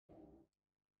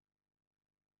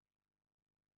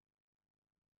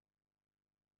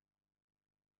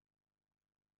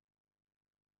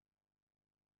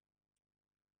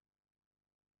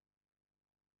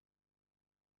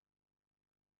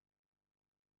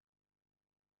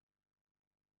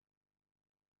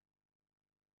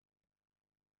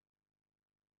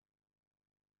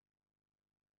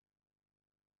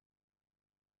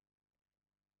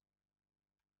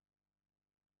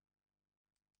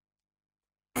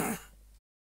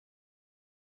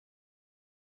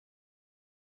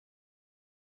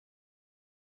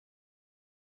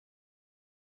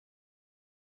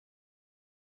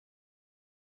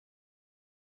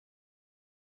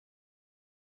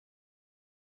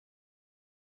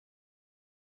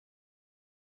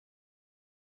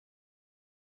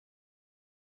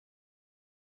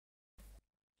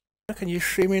Can you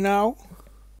see me now?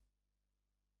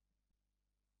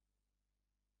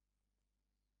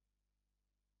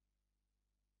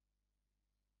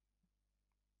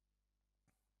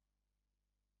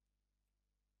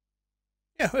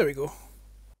 Yeah, there we go.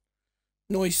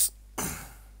 Nice.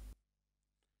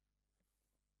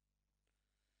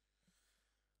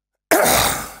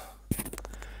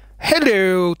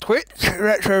 Hello, Twitch.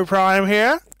 Retro Prime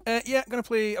here. Yeah, gonna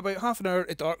play about half an hour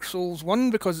of Dark Souls 1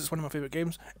 because it's one of my favourite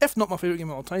games, if not my favourite game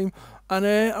of all time. And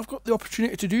I've got the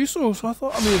opportunity to do so, so I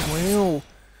thought I may as well.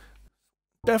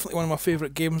 Definitely one of my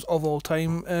favourite games of all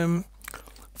time.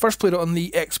 First played it on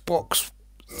the Xbox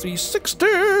 360,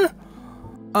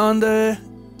 and I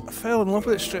fell in love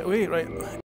with it straight away. Right.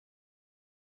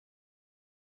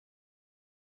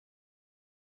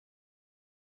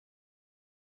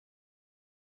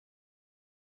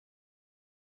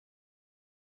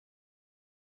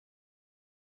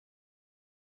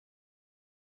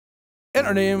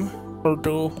 Enter name.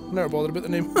 Bordeaux. Never bothered about the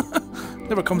name.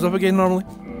 Never comes up again normally.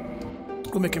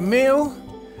 We'll make him male.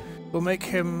 We'll make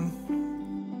him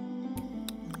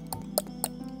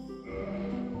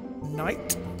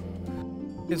knight.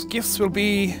 His gifts will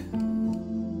be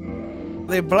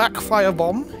the black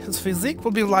firebomb. His physique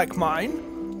will be like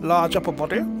mine. Large upper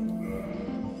body.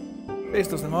 Face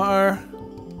doesn't matter.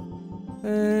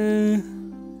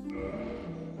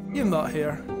 You're not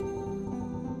here.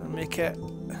 I'll make it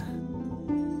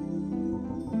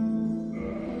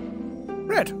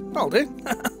red. That'll do.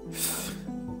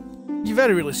 You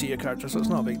very rarely see your character, so it's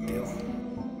not a big deal.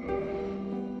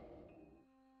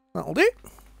 That'll do.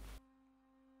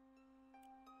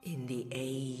 In the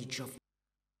age of...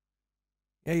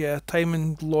 Yeah, time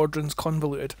in Lordran's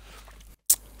convoluted.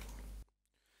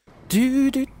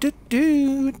 Do do do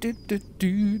do do do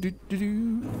do do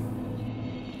do.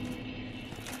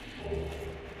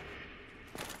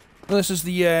 This is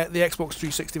the Xbox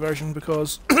 360 version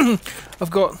because I've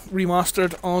got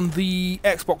remastered on the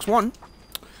Xbox One,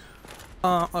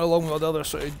 along with all the other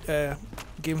sort of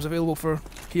games available for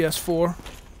PS4.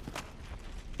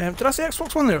 Did I say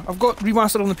Xbox One there? I've got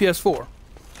remastered on the PS4.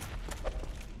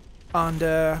 And,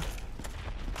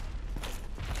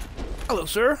 hello,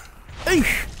 sir.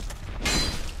 Eesh.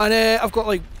 And, I've got,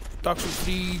 like, Dark Souls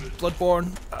 3,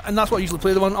 Bloodborne, and that's what I usually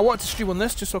play them on. I wanted to stream on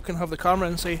this just so I can have the camera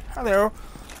and say, hello.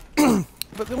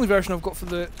 But the only version I've got for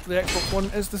the Xbox One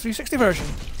is the 360 version.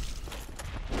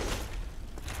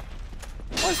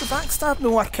 Why is the backstab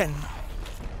not working?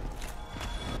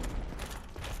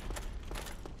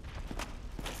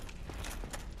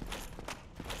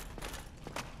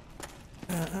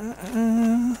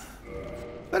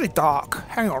 Very dark.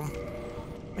 Hang on.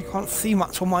 I can't see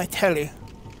much on my telly.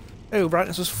 Oh,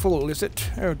 brightness is full, is it?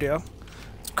 Oh dear.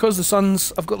 It's because the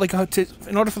sun's... I've got like a...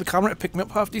 In order for the camera to pick me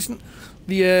up half decent,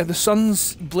 the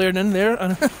sun's blaring in there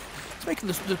and it's making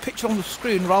the picture on the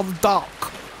screen rather dark.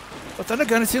 But then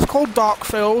again, it is called Dark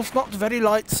Souls, not very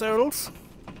light Souls.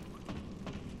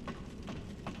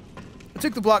 I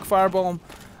took the Black Firebomb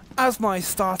as my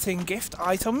starting gift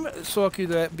item, so I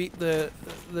could beat the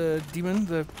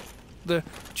demon, the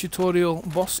tutorial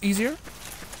boss easier.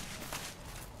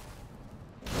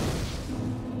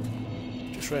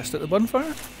 Just rest at the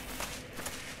bonfire.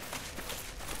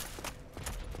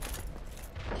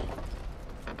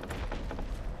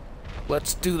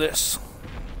 Let's do this.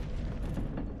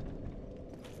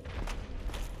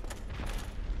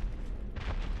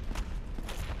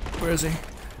 Where is he?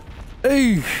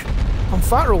 Hey! I'm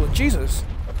fat rolling, Jesus.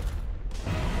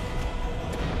 Well,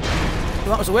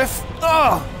 that was a whiff.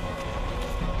 Oh!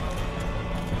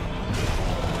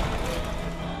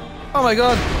 Oh my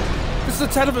god. This is a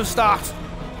terrible start.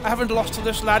 I haven't lost to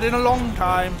this lad in a long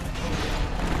time.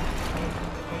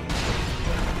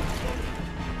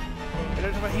 I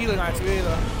don't have a healing item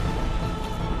either.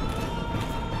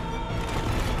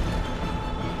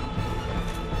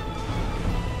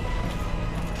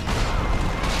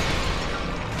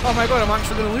 Oh my god, I'm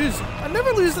actually going to lose. I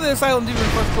never lose to the Asylum Demon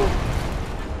first go.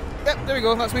 Yep, there we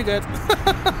go, that's me dead.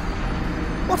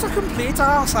 What a complete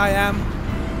arse I am.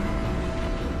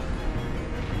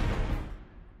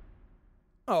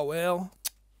 Oh well.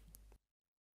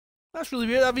 That's really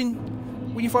weird. I mean,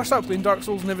 when you first start playing Dark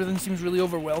Souls and everything seems really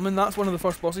overwhelming, that's one of the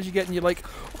first bosses you get and you're like,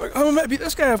 oh, how am I meant to beat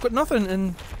this guy? I've got nothing.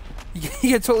 And you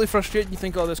get totally frustrated and you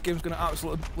think, oh, this game's going to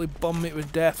absolutely bum me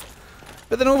with death.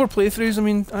 But then over playthroughs, I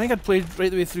mean, I think I'd played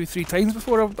right the way through 3 times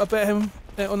before I bet him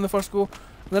on the first go.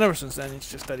 And then ever since then,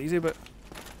 it's just that easy, but...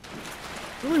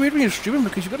 It's really weird when you're streaming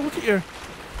because you've got to look at your...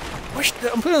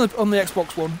 I'm playing on the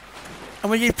Xbox One, and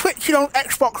when you Twitch it on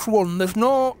Xbox One, there's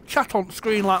no chat on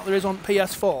screen like there is on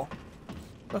PS4.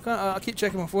 I keep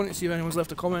checking my phone to see if anyone's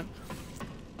left a comment.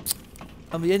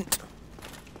 I'm the int.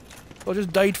 I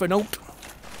just died for note.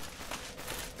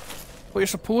 What you're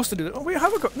supposed to do. Oh wait,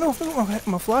 have I got... No, I've not got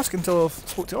my flask until I've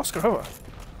spoke to Oscar, have I?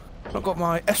 I've not got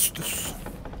my Estus.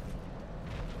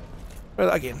 Try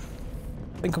that again.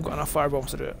 I think I've got enough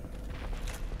firebombs to do it.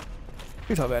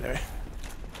 Should have anyway.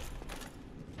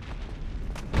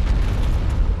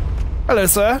 Hello,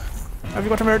 sir. Have you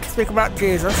got a minute to speak about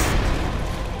Jesus?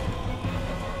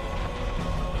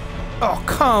 Oh,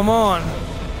 come on!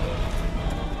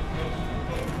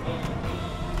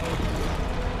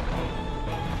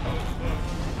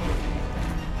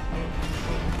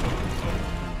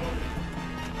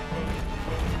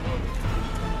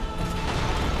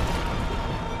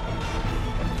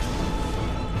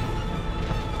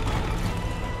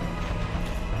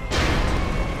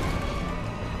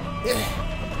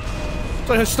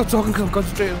 Sorry, I stopped talking because I'm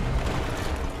concentrating.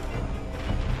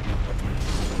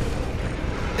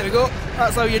 There we go.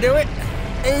 That's how you do it.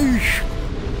 Oosh.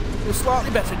 You're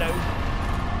slightly better now.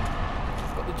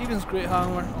 Got the Demon's Great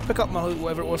Hammer. I'll pick up my loot,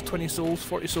 whatever it was, 20 souls,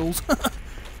 40 souls. Got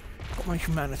my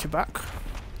humanity back.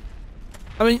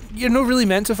 I mean, you're not really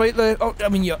meant to fight the... Oh, I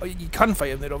mean, you can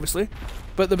fight him there, obviously.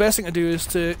 But the best thing to do is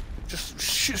to just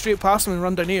shoot straight past him and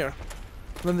run down here.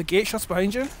 And then the gate shuts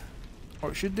behind you.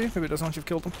 Or it should do. Maybe it doesn't once you've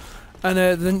killed him. And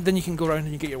then you can go around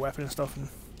and you get your weapon and stuff. And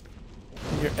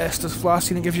your Estus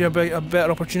flask, and it gives you a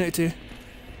better opportunity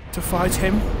to fight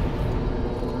him.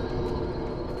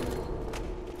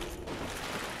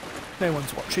 No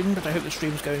one's watching, but I hope the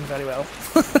stream's going very well.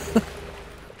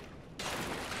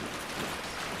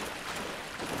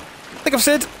 Like I've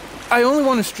said, I only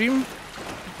want to stream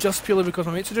just purely because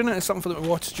my mates are doing it. It's something for them to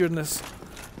watch during this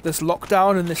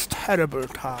lockdown and this terrible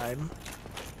time.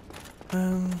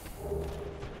 There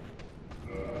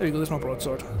you go, there's my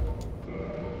broadsword.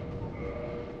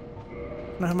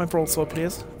 Can I have my broadsword,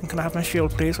 please? And can I have my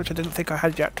shield, please? Which I didn't think I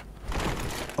had yet.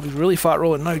 I'll be really fat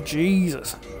rolling now,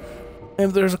 Jesus.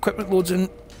 There's equipment loads in...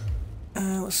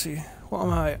 let's see, what am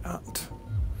I at?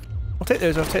 I'll take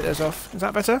those off, Is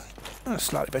that better? Oh,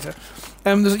 slightly better.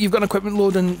 You've got an equipment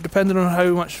load, and depending on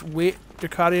how much weight you're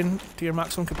carrying to your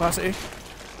maximum capacity,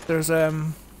 there's a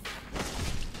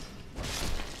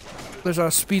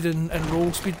speed and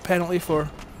roll speed penalty for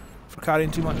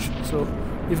carrying too much. So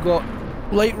you've got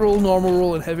light roll, normal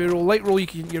roll, and heavy roll. Light roll,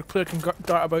 your player can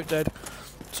dart about dead.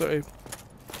 Sort of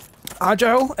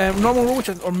agile. Normal roll,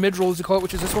 or mid roll as they call it,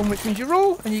 which is this one, which means you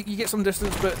roll and you get some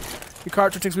distance, but your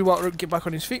character takes a wee while to get back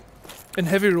on his feet. In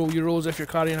heavy roll, you roll as if you're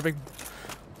carrying a big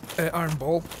iron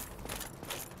ball.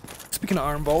 Speaking of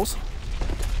iron balls.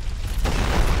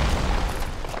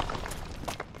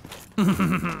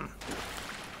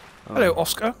 Hello,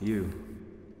 Oscar. You're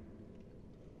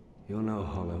no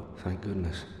hollow, thank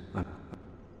goodness.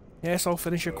 Yes, I'll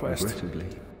finish your quest. Regrettably.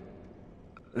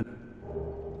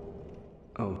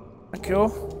 Oh. Thank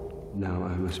you. Now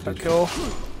I must be... Thank you.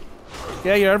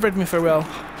 Yeah, you have bid me farewell.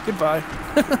 Goodbye.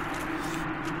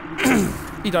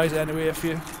 He dies anyway if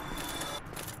you...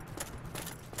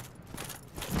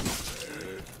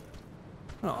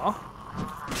 Aww.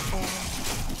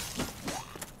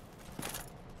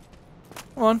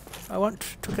 Come on, I want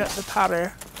to get the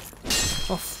parry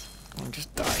off and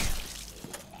just die.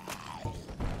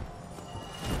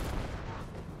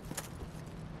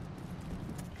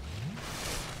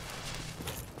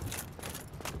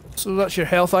 So that's your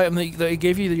health item that he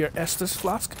gave you, your Estus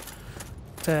flask.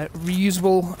 It's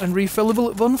reusable and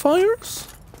refillable at bonfires.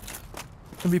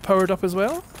 Can be powered up as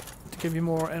well to give you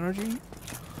more energy.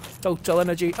 Total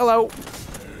energy. Hello!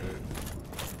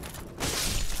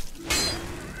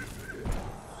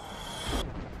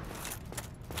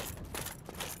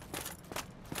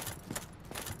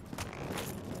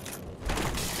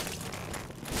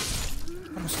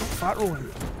 I'm still fat rolling.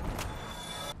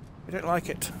 I don't like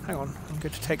it. Hang on, I'm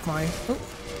going to take my... Oh,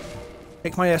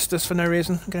 take my Estus for no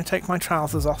reason. I'm going to take my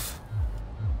trousers off.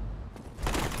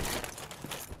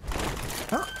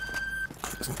 Ah,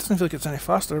 doesn't feel like it's any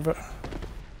faster, but...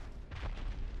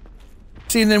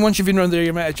 See, and then once you've been around there,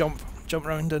 you might jump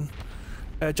around and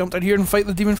jump down here and fight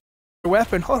the demon for your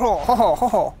weapon. Ho ho ho ho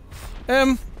ho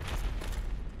ho.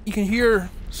 You can hear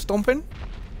stomping.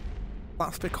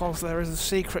 That's because there is a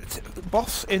secret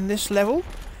boss in this level.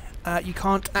 You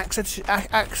can't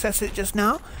access it just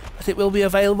now, but it will be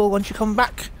available once you come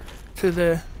back to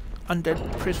the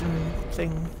undead prison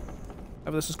thing.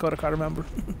 Whatever this is called, I can't remember.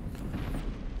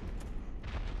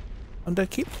 Undead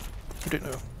keep? I don't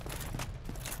know.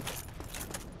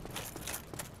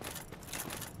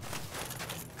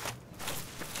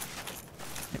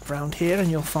 Around here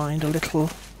and you'll find a little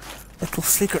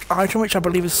secret item which I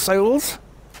believe is souls.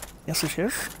 Yes it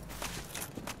is.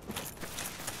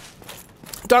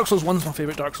 Dark Souls 1's my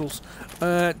favourite Dark Souls.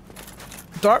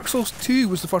 Dark Souls 2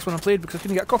 was the first one I played because I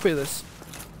couldn't get a copy of this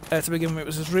to begin with. It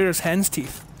was as rare as hen's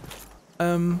teeth.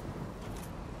 And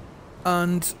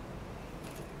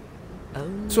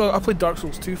so I played Dark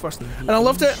Souls 2 first, and I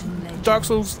loved it. Dark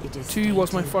Souls 2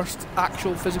 was my first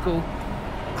actual physical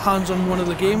hands-on one of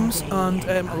the games, and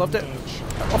I loved it.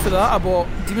 Off of that, I bought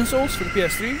Demon Souls for the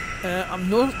PS3. I'm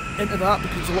not into that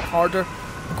because it's a lot harder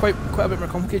and quite a bit more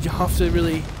complicated. You have to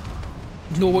really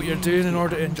know what you're doing in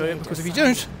order to enjoy it, because if you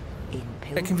don't,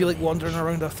 it can be like wandering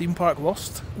around a theme park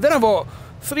lost. Then I bought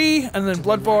 3, and then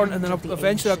Bloodborne, and then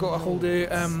eventually I got a hold of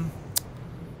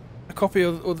a copy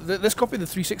of this copy, the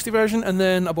 360 version, and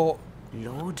then I bought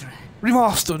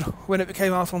Remastered when it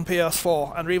came out on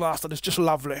PS4, and Remastered is just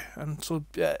lovely. And so,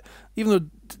 even though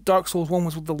Dark Souls 1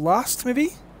 was the last, maybe?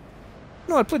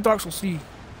 No, I played Dark Souls 3.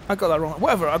 I got that wrong.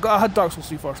 Whatever, I had Dark Souls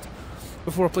 3 first,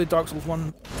 before I played Dark Souls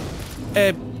 1.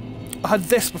 I had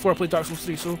this before I played Dark Souls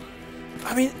 3, so...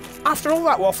 I mean, after all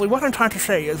that waffling, what I'm trying to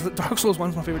say is that Dark Souls 1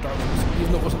 is my favourite Dark Souls,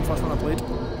 even though it wasn't the first one I played.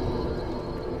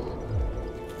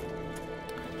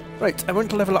 Right, I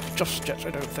won't level up just yet,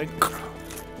 I don't think.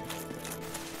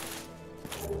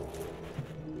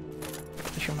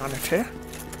 Humanity.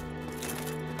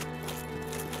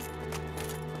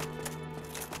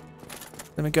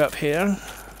 Let me go up here.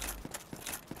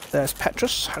 There's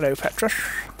Petrus. Hello, Petrus.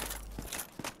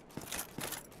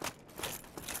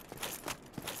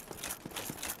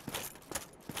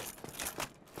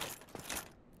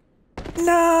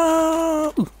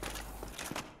 No! Ooh.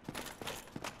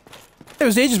 It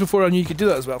was ages before I knew you could do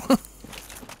that as well.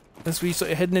 This wee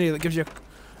sort of hidden area that gives you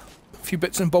a few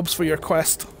bits and bobs for your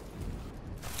quest.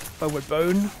 Bowward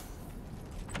Bone.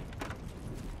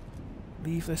 I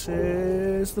believe this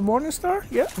is the Morning Star?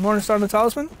 Yeah, the Morning Star and the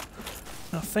Talisman.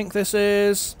 I think this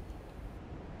is...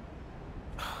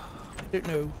 I don't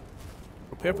know.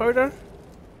 Repair powder?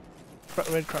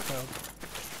 Red crack powder.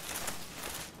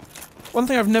 One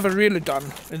thing I've never really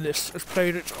done in this is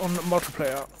played it on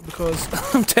multiplayer, because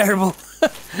I'm terrible.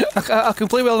 I can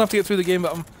play well enough to get through the game,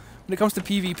 but when it comes to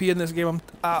PvP in this game, I'm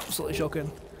absolutely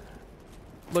shocking.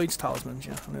 Lloyd's Talismans,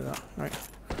 yeah, I knew that. Right.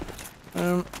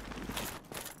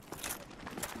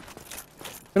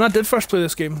 When I did first play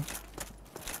this game,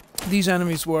 these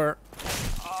enemies were...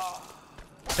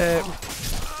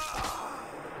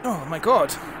 oh my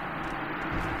god.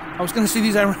 I was going to say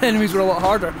these enemies were a lot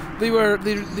harder. They were...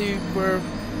 There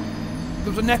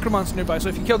was a necromancer nearby, so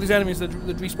if you killed these enemies, they'd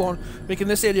respawn, making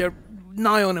this area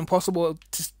nigh on impossible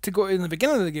to go in the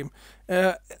beginning of the game.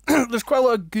 There's quite a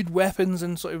lot of good weapons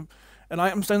and sort of and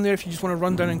items down there if you just want to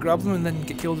run down and grab them and then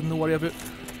get killed and no worry about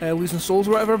losing souls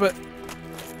or whatever, but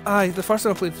the first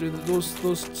time I played through,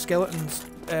 those skeletons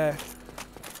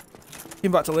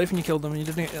came back to life and you killed them, and you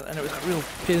didn't, and it was a real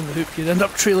pain in the hook. You'd end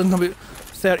up trailing about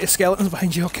 30 skeletons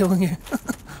behind you all killing you.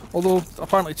 Although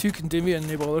apparently 2 can do me and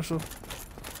no bother, so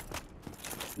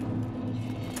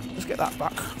let's get that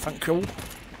back, thank you.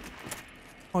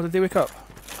 Oh, did they wake up?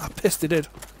 Ah, pissed they did.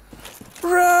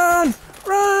 Run!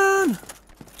 Run!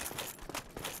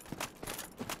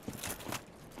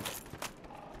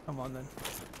 Come on then.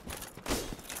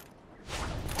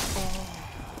 Oh.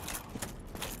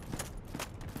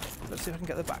 Let's see if I can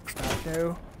get the backstab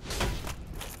now.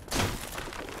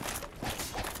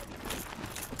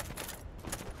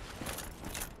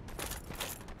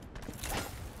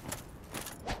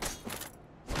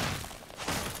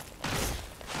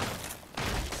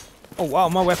 Oh wow,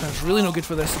 my weapon is really no good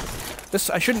for this.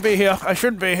 I shouldn't be here. I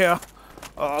shouldn't be here.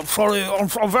 I'm sorry. I'm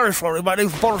very sorry. My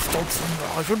name's Boris Johnson.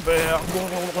 I shouldn't be here.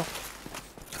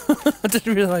 I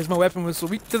didn't realise my weapon was so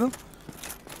weak to them.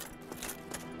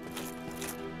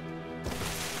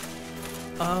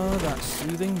 Ah, that's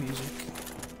soothing music.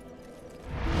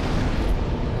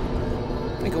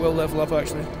 I think I will level up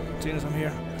actually, seeing as I'm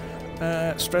here.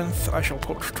 Strength, I shall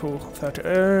put to 30.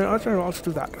 I don't know, I'll just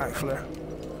do that actually.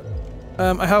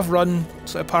 I have run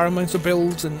sort of Pyromancer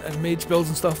builds and mage builds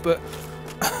and stuff, but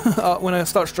when I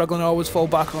start struggling I always fall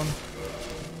back on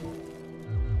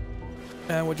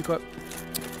what do you call it?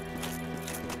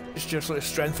 Just your sort of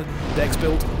strength and dex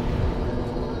build.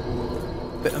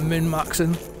 Bit of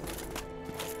min-maxing.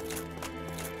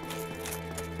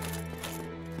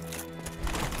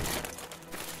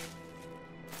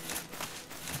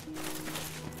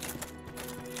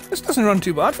 This doesn't run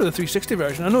too bad for the 360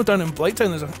 version. I know down in Blighttown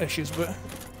there's issues, but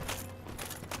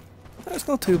that's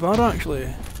not too bad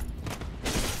actually.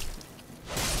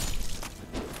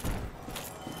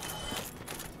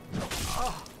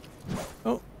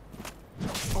 Oh.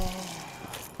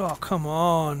 Oh, come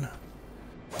on.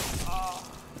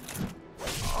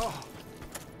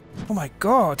 Oh my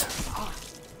god.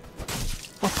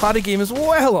 What party game is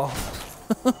well off.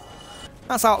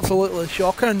 That's absolutely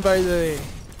shocking, by the way.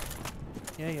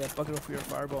 Yeah, bugger off with your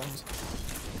fire bombs.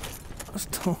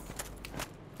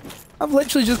 I've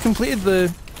literally just completed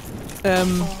the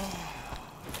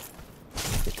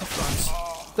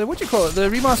what do you call it? The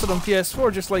remastered on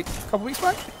PS4 just like a couple weeks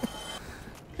back.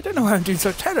 I don't know why I'm doing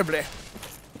so terribly.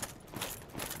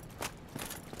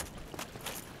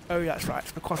 Oh yeah, that's right,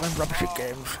 it's because I'm rubbish at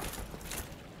games.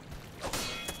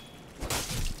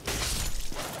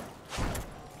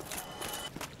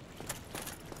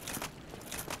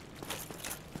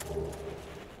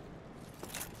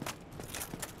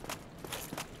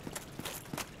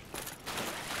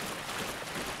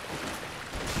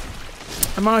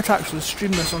 I might actually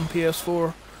stream this on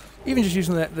PS4. Even just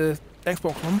using the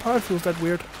Xbox One pad feels dead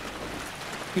weird.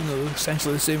 Even though they're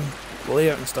essentially the same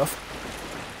layout and stuff.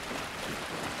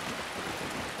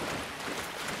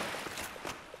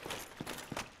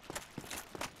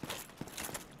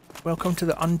 Welcome to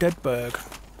the Undead Burg.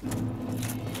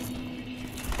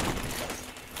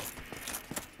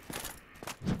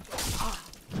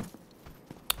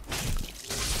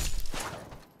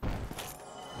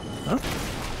 Huh?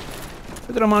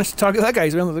 How did I manage to target that guy?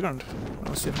 He's under the ground.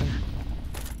 Let's see if I can...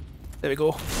 There we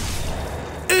go.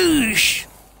 Oosh!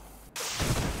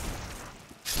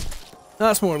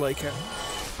 That's more like it.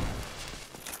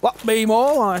 That be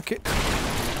more like it.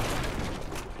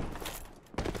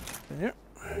 There.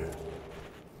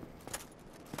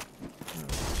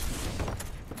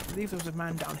 I believe there was a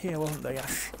man down here, wasn't there?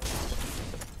 Yes.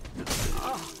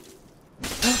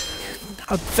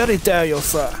 How very dare you,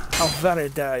 sir? How very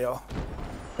dare you?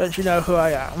 Don't you know who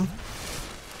I am?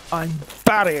 I'm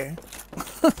Barry!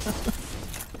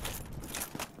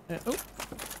 Oh.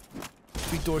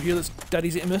 Sweet door here that's dead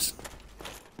easy to miss.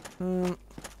 And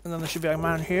then there should be a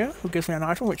man here who gives me an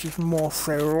item, which is more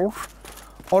souls.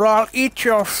 Or I'll eat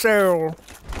your soul!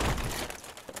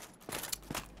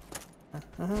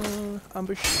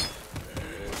 Ambush.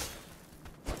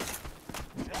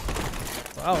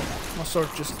 Wow, my sword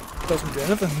just doesn't do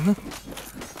anything.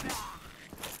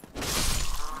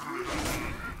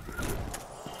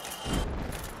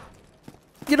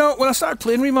 You know, when I started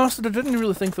playing Remastered, I didn't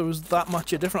really think there was that much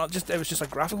different. It was just a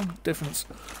graphical difference.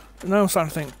 But now I'm starting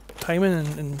to think timing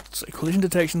and collision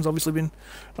detection's obviously been...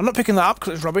 I'm not picking that up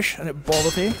because it's rubbish and it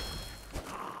bothers me.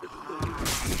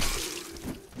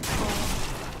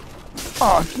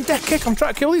 Oh, dead kick! I'm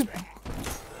trying to kill these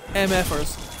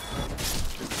MFers.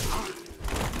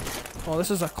 Oh, this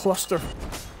is a cluster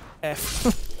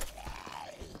F.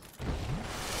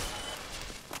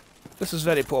 This is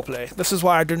very poor play. This is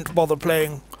why I didn't bother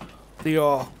playing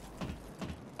the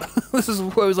This is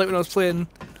what it was like when I was playing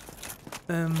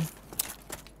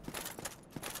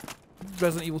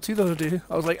Resident Evil 2 the other day.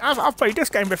 I was like, I've played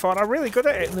this game before and I'm really good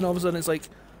at it, and then all of a sudden it's like,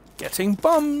 getting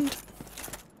bummed.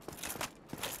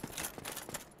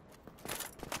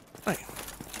 Right.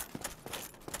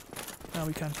 Now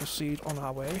we can proceed on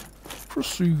our way.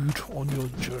 Proceed on your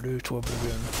journey to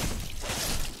oblivion.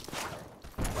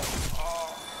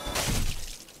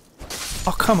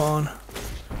 Oh, come on.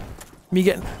 Me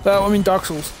getting... I mean, Dark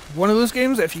Souls. One of those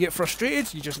games that if you get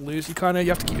frustrated, you just lose. You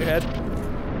have to keep your head.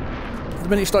 The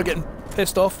minute you start getting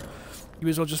pissed off, you may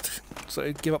as well just sort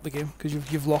of give up the game, because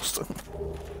you've lost.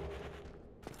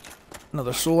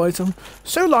 Another soul item.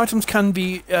 Soul items can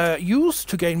be used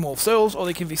to gain more souls, or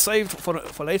they can be saved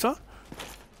for later.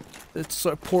 It's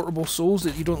sort of portable souls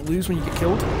that you don't lose when you get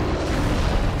killed.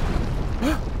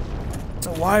 It's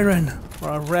a Wyren. Or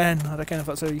a wren, I don't know if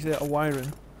that's how you say it, a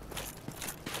Wyren.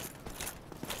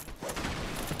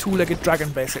 A two-legged dragon,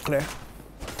 basically.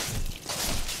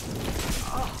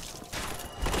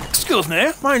 Excuse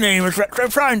me, my name is Retro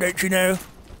Prime, don't you know?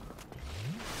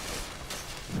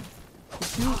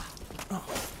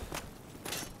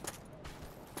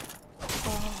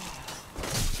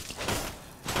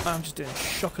 I'm just doing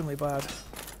shockingly bad.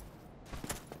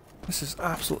 This is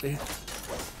absolutely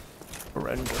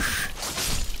horrendous.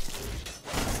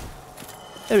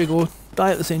 There we go.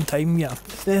 Die at the same time, yeah.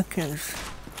 Thickers.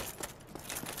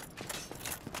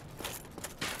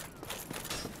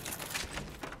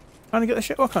 Trying to get the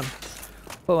shit working.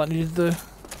 Well, I needed the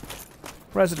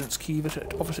residence key, but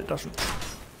obviously it doesn't.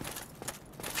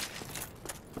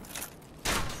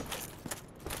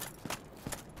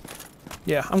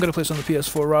 Yeah, I'm gonna play this on the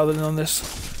PS4 rather than on this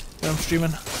when I'm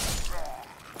streaming.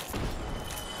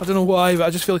 I don't know why, but I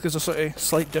just feel like there's a sort of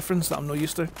slight difference that I'm not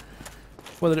used to.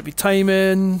 Whether it be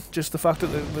timing, just the fact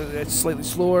that it's slightly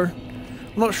slower.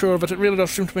 I'm not sure, but it really does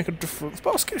seem to make a difference.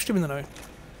 But I'll keep streaming the now.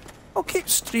 I'll keep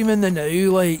streaming the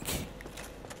now, like...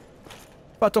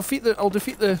 But I'll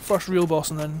defeat the first real boss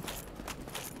and then...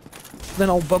 then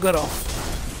I'll bugger off.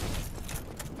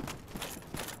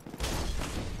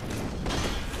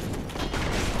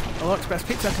 Hello, Express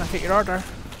Pizza, can I take your order?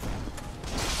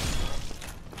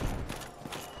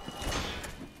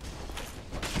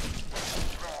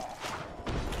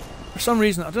 For some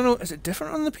reason, I don't know, is it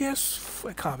different on the PS?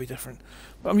 It can't be different.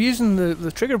 But I'm using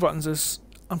the trigger buttons as...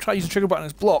 I'm trying to use the trigger button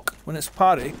as block when it's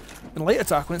parry, and light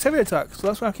attack when it's heavy attack, so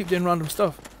that's why I keep doing random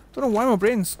stuff. Don't know why my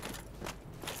brain's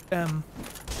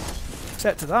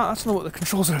set to that. That's not what the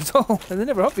controls are at all. And they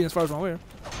never have been as far as I'm aware.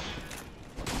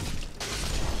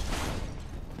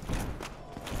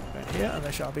 Right here, and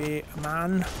there shall be a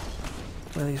man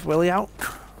with his willy out.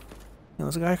 And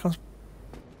there's a guy who comes...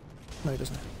 No, he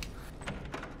doesn't.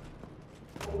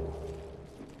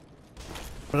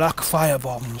 Black fire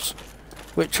bombs,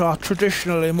 which are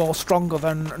traditionally more stronger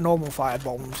than normal fire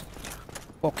bombs,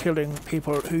 for killing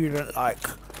people who you don't like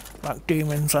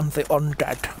demons and the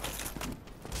undead.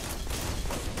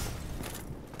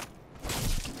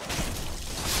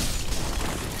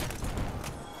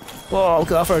 Whoa,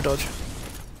 look at that for a dodge.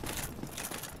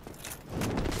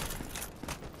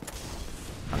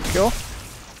 Thank you.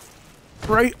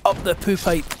 Right up the poo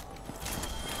pipe.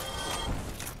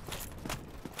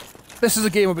 This is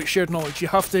a game about shared knowledge. You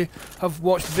have to have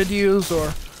watched videos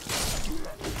or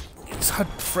had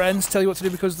friends tell you what to do,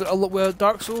 because a lot with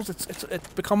Dark Souls,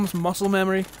 it becomes muscle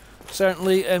memory,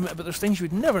 certainly. But there's things you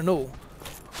would never know,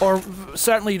 or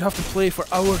certainly you'd have to play for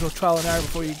hours of trial and error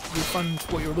before you find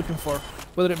what you're looking for.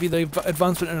 Whether it be the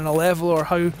advancement in a level, or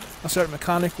how a certain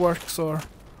mechanic works, or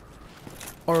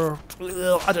I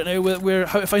don't know, where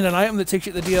how to find an item that takes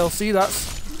you to the DLC. That's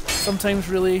sometimes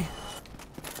really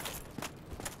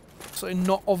sort of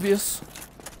not obvious.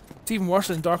 It's even worse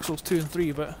than Dark Souls 2 and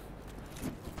 3, but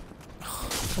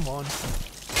come on.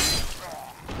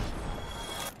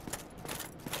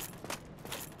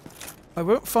 I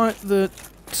won't fight the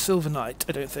Silver Knight,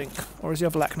 I don't think. Or is he a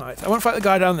Black Knight? I won't fight the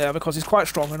guy down there because he's quite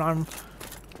strong and I'm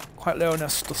quite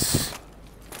Leonestus.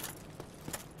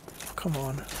 Come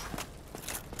on.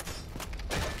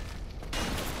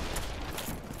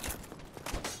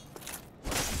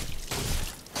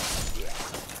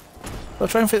 I'll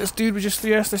try and fight this dude with just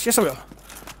 3 Estus. Yes, I will.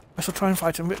 I shall try and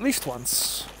fight him at least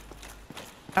once.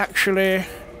 Actually...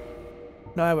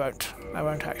 No, I won't. I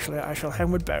won't actually. I shall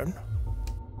Homeward Bound.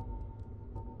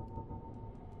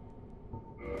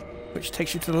 Which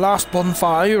takes you to the last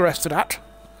bonfire you rested at.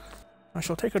 I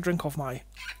shall take a drink of my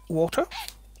water.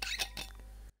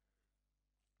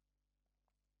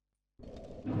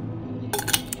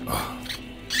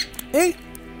 Hey!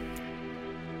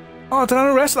 Oh, did I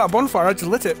not rest at that bonfire? I just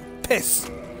lit it. Piss!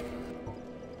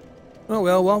 Oh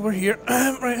well, while we're here...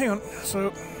 right, hang on.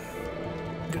 So...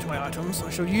 Go to my items. I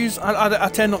shall use... I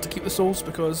tend not to keep the souls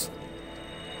because...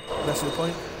 That's the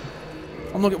point.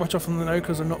 I'm not getting much off them now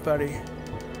because they're not very...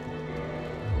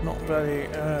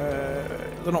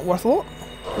 they're not worth a lot.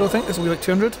 I don't think this will be like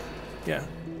 200. Yeah.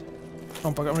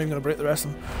 Oh bugger, I'm not even going to break the rest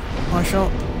of them. I shall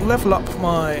level up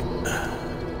my...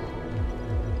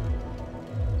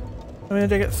 I mean,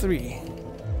 did I get 3?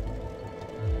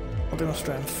 I'll do my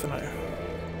strength for now.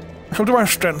 I shall do my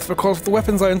strength because the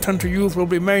weapons I intend to use will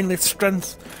be mainly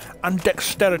strength and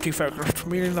dexterity focused,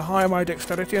 meaning the higher my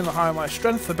dexterity and the higher my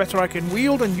strength, the better I can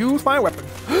wield and use my weapon.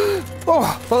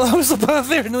 Oh, well that was the path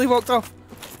there, nearly walked off.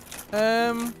 Is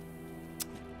there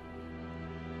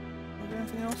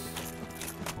anything else?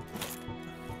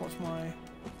 What's my...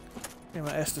 Yeah,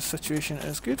 my Estus situation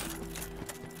is good. I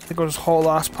think I'll just haul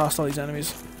ass past all these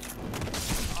enemies.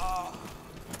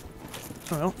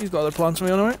 Oh well, he's got other plans for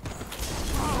me anyway.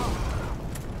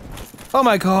 Oh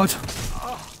my god!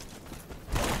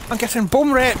 I'm getting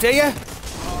bum raped, are you?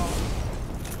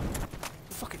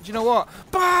 Fuck it, do you know what?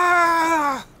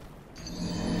 Bah!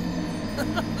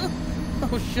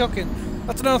 Oh, shocking.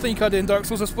 That's another thing you can't do in Dark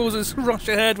Souls, I suppose, is rush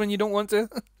ahead when you don't want to.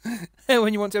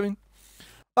 When you want to, I mean.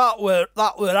 That were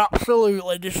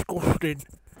absolutely disgusting.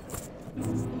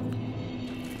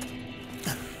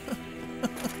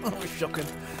 That was shocking.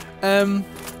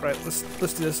 Right, let's do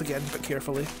this again, but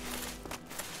carefully.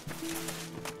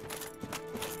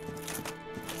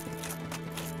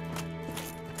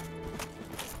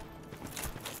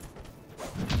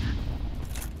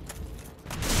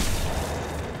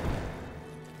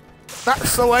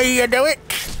 That's the way you do it!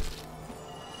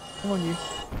 Come on, you.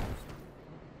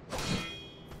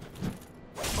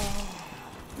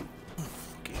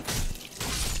 Okay.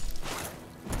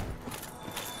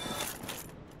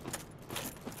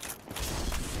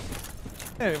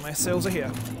 There, my cells are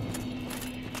here.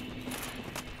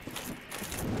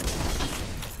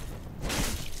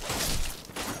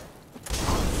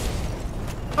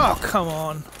 Oh, come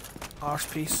on. Arse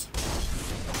piece.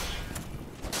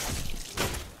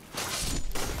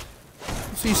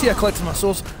 So you see I collected my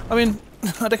souls. I mean,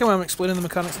 I don't know why I'm explaining the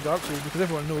mechanics of Dark Souls because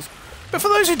everyone knows. But for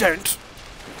those who don't,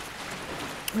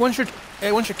 once you're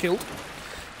killed,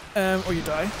 or you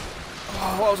die.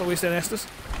 Oh, what was a waste of Estus?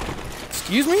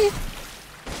 Excuse me?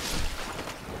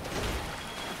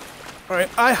 Alright,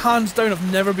 I hands down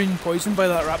have never been poisoned by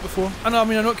that rat before. I know, I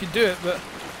mean, I know it could do it, but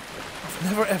I've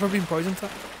never ever been poisoned.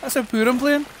 That's how poor I'm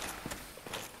playing.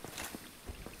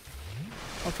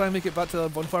 I'll try and make it back to the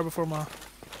bonfire before my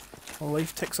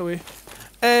life ticks away.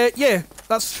 Yeah,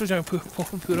 that's shows you how poor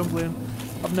I'm playing.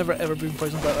 I've never ever been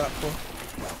poisoned by that before.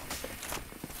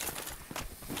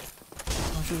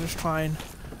 I should just try and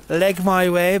leg my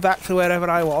way back to wherever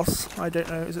I was. I don't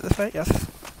know, is it this way? Yes.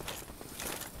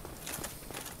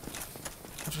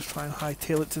 I'll just try and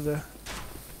hightail it to the...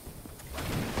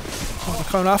 Oh, they're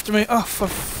coming after me. Oh, for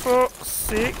fuck's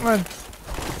sake, man.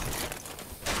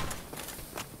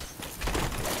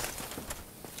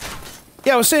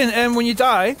 Yeah, I was saying, when you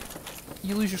die,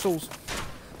 you lose your souls.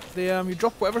 You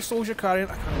drop whatever souls you're carrying.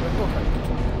 I can't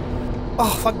remember.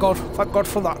 Oh, thank God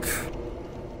for that.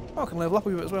 Oh, I can level up a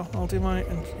bit as well. I'll do my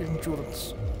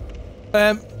endurance.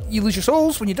 You lose your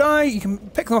souls when you die. You can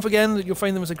pick them up again. You'll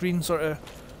find them as a green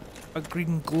a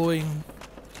green glowing.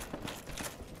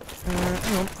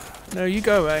 Hang on. No, you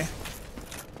go away.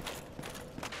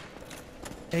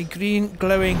 A green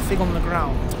glowing thing on the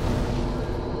ground.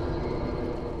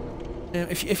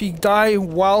 If you die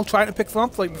while trying to pick them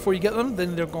up, like before you get them,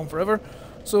 then they're gone forever.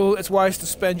 So it's wise to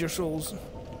spend your souls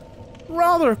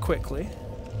rather quickly.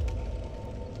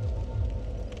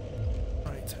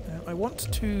 Right, I want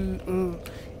to...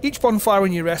 each bonfire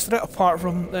when you rest at it, apart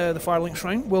from the Firelink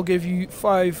Shrine, will give you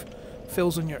 5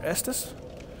 fills on your Estus.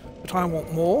 But I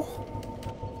want more.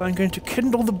 So I'm going to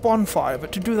kindle the bonfire,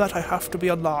 but to do that I have to be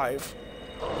alive.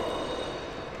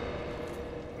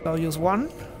 I'll use 1.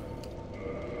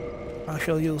 I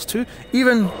shall use 2.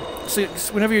 Even so,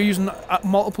 whenever you're using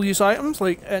multiple use items,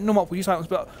 like no multiple use items,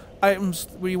 but items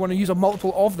where you want to use a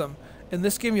multiple of them. In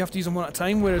this game, you have to use them one at a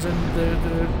time, whereas in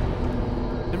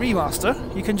the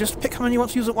remaster, you can just pick how many you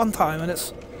want to use at one time, and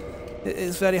it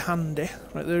is very handy.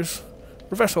 Right, there's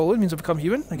reverse holo, it means I become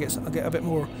human. I get a bit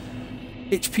more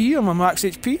HP on my max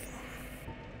HP,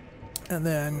 and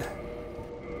then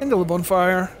kindle the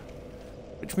bonfire.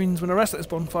 Which means when I rest at this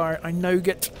bonfire, I now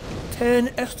get 10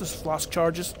 Estus flask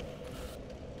charges.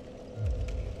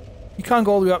 You can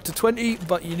go all the way up to 20,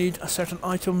 but you need a certain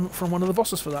item from one of the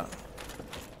bosses for that.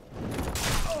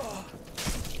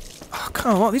 Oh,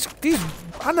 come on, these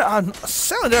I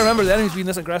certainly don't remember the enemies being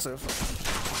this aggressive.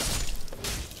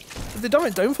 Did they dumb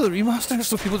it down for the remaster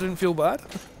so people didn't feel bad?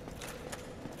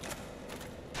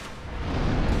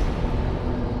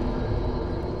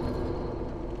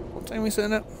 What time are we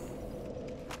sitting at?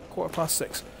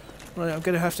 6:15. Right, I'm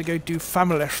gonna have to go do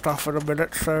family stuff for a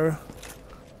minute, so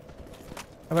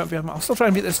I won't be able to... I'll still try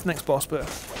and beat this next boss, but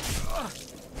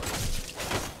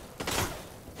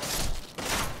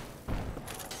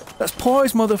that's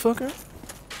poise, motherfucker.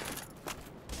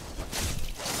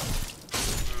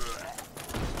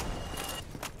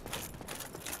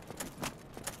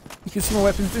 You can see my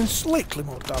weapons doing slightly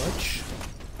more damage,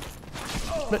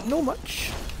 but not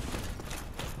much.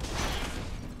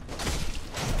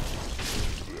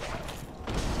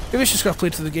 Maybe I should just go play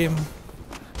to the game.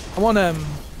 I'm on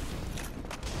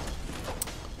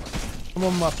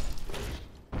my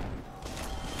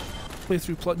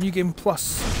playthrough New Game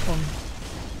Plus on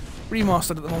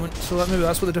Remastered at the moment, so maybe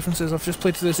that's what the difference is. I've just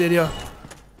played to this area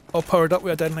all powered up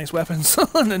with dead nice weapons,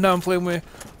 and now I'm playing with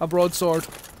a broadsword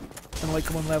and like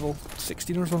I'm on level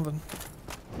 16 or something.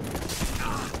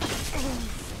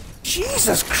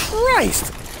 Jesus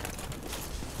Christ!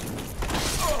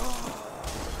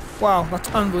 Wow, that's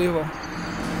unbelievable.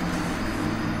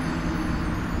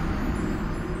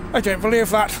 I don't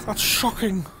believe that. That's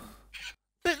shocking.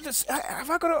 I've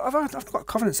not got a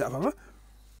covenant set up, have I?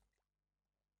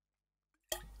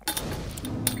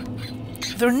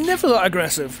 They're never that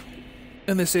aggressive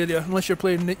in this area, unless you're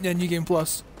playing New Game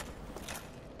Plus.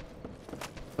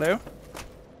 Hello?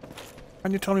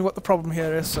 Can you tell me what the problem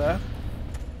here is, sir?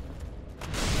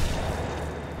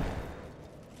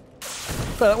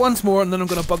 But once more, and then I'm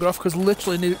going to bugger off because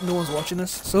literally no one's watching this,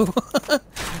 so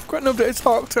quite nobody to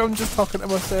talk to. I'm just talking to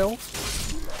myself,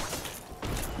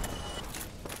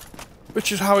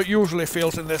 which is how it usually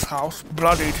feels in this house.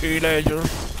 Bloody teenagers!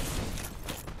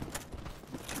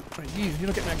 Right, you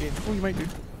don't get me again. Oh, you might do.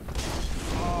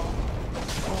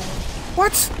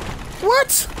 What?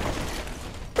 What?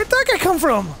 Where'd that guy come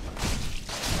from?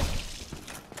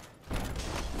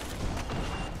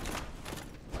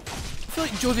 I feel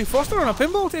like Jodie Foster on a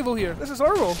pinball table here. This is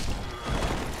horrible.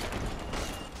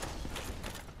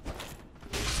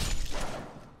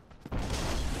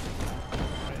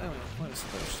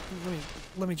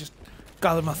 let me just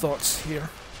gather my thoughts here.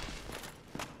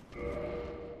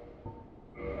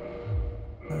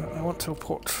 I want to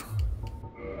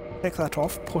take that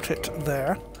off, put it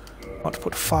there. I want to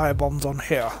put fire bombs on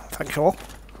here. Thank you all.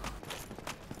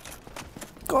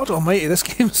 God almighty, this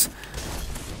game's...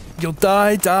 You'll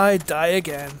die, die, die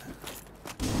again.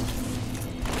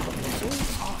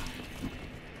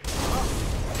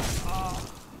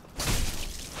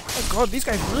 Oh god, these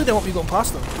guys really don't want me going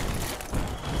past them.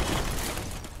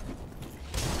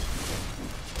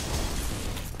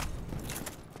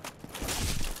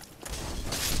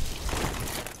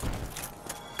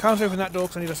 Can't open that door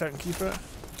because I need a certain key for it.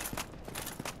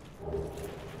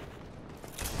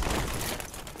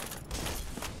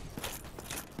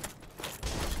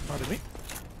 Pardon me.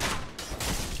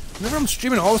 Whenever I'm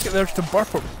streaming, I always get there to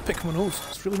burp or pick my nose.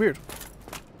 It's really weird.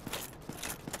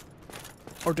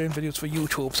 Or doing videos for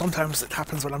YouTube. Sometimes it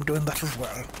happens when I'm doing that as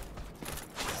well.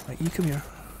 Right, you come here.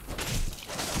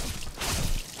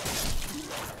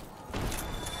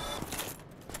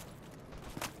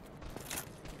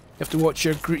 You have to watch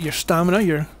your stamina.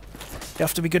 You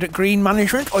have to be good at green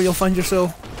management, or you'll find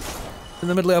yourself in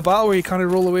the middle of a battle where you can't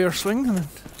roll away or swing, and then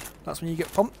that's when you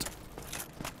get pumped.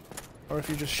 Or if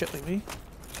you're just shit like me.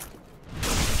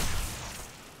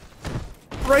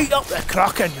 Right up the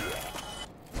Kraken!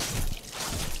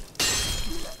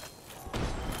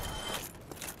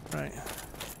 Right.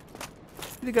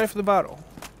 You the guy for the battle?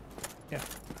 Yeah.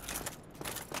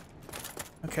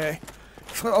 Okay.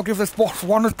 So I'll give this boss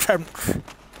one attempt. And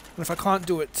if I can't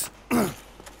do it...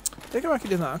 Take it back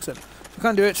in that accent. If I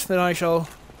can't do it, then I shall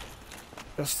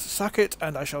just sack it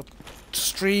and I shall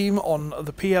stream on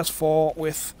the PS4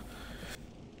 with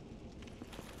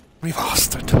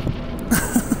Remastered.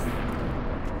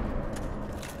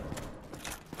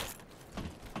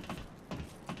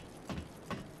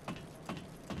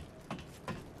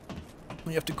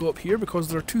 You have to go up here because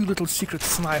there are two little secret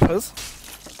snipers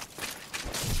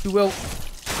who will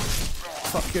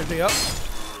fuck your day up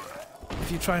if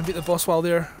you try and beat the boss while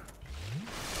they're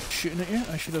shooting at you.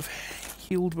 I should have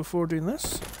healed before doing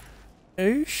this.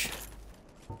 Ouch.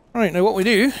 Right, now what we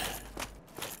do...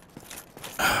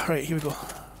 Right, here we go.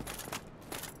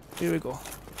 Here we go.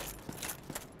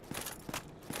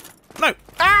 No!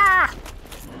 Ah!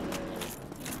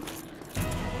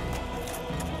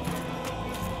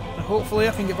 And hopefully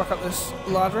I can get back up this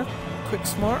ladder. Quick,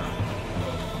 smart.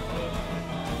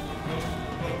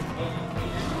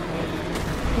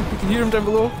 You can hear him down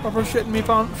below, proper shitting me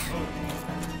pants.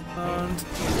 And...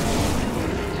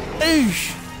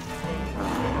 Oosh!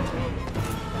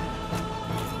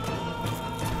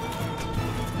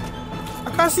 I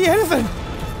can't see anything!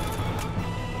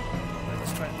 Right,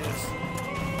 let's try and do this.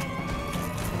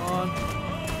 Come on.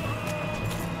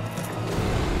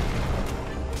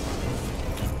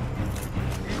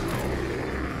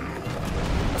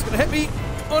 That's gonna hit me!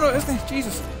 Oh no, it isn't!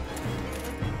 Jesus!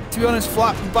 To be honest,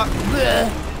 flat back... Bleh.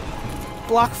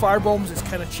 Black firebombs is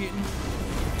kind of cheating.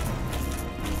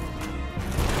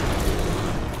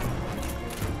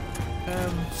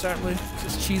 Certainly,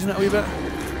 just cheesing it a wee bit.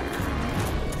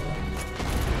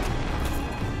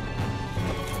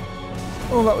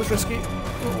 Oh, that was risky.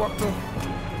 It worked though.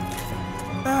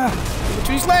 Ah,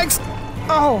 between his legs!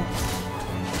 Oh!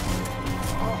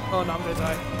 Oh no, I'm gonna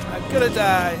die. I'm gonna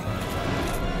die.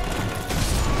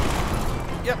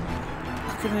 Yep.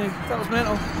 I couldn't. That was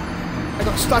mental. I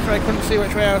got stuck and I couldn't see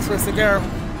which way I was supposed to go.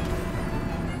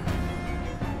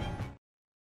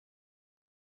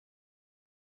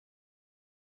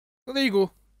 Well, there you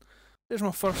go. There's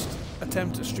my first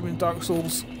attempt at streaming Dark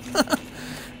Souls.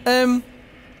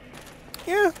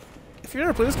 Yeah, if you've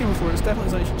never played this game before, it's definitely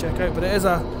something you should check out, but it is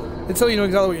until you know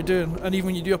exactly what you're doing, and even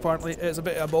when you do apparently, it's a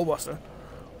bit of a ball buster.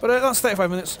 But that's 35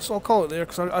 minutes, so I'll call it there,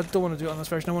 because I don't want to do it on this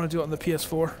version, I want to do it on the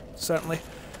PS4, certainly.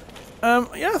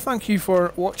 Yeah, thank you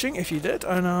for watching, if you did,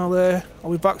 and I'll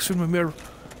be back soon with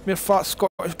more fat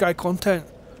Scottish guy content.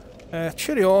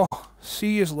 Cheerio,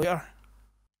 see yous later.